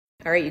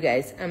All right, you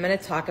guys, I'm going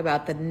to talk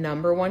about the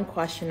number one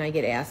question I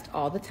get asked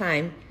all the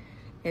time,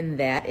 and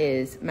that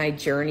is my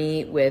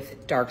journey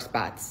with dark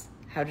spots.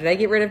 How did I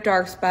get rid of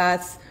dark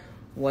spots?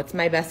 What's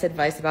my best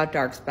advice about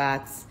dark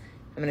spots?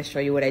 I'm going to show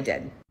you what I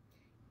did.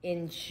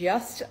 In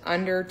just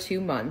under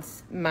 2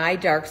 months, my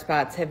dark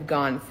spots have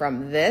gone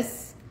from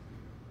this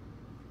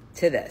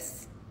to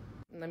this.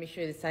 Let me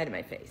show you the side of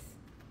my face.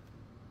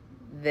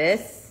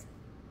 This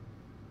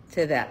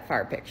to that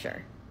far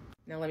picture.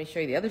 Now let me show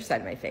you the other side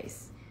of my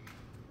face.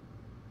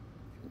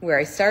 Where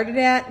I started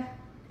at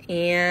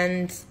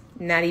and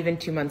not even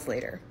 2 months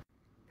later.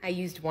 I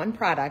used one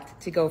product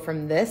to go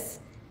from this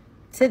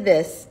to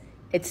this.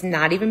 It's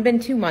not even been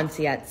 2 months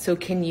yet, so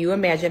can you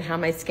imagine how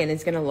my skin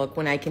is gonna look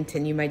when I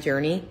continue my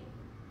journey?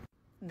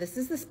 This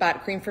is the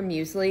spot cream from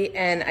Musely,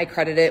 and I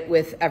credit it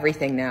with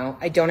everything now.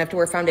 I don't have to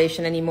wear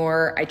foundation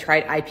anymore. I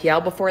tried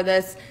IPL before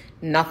this.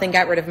 Nothing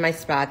got rid of my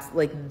spots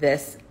like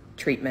this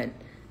treatment.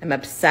 I'm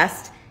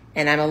obsessed,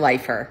 and I'm a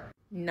lifer.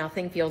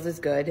 Nothing feels as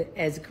good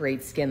as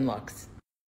great skin looks.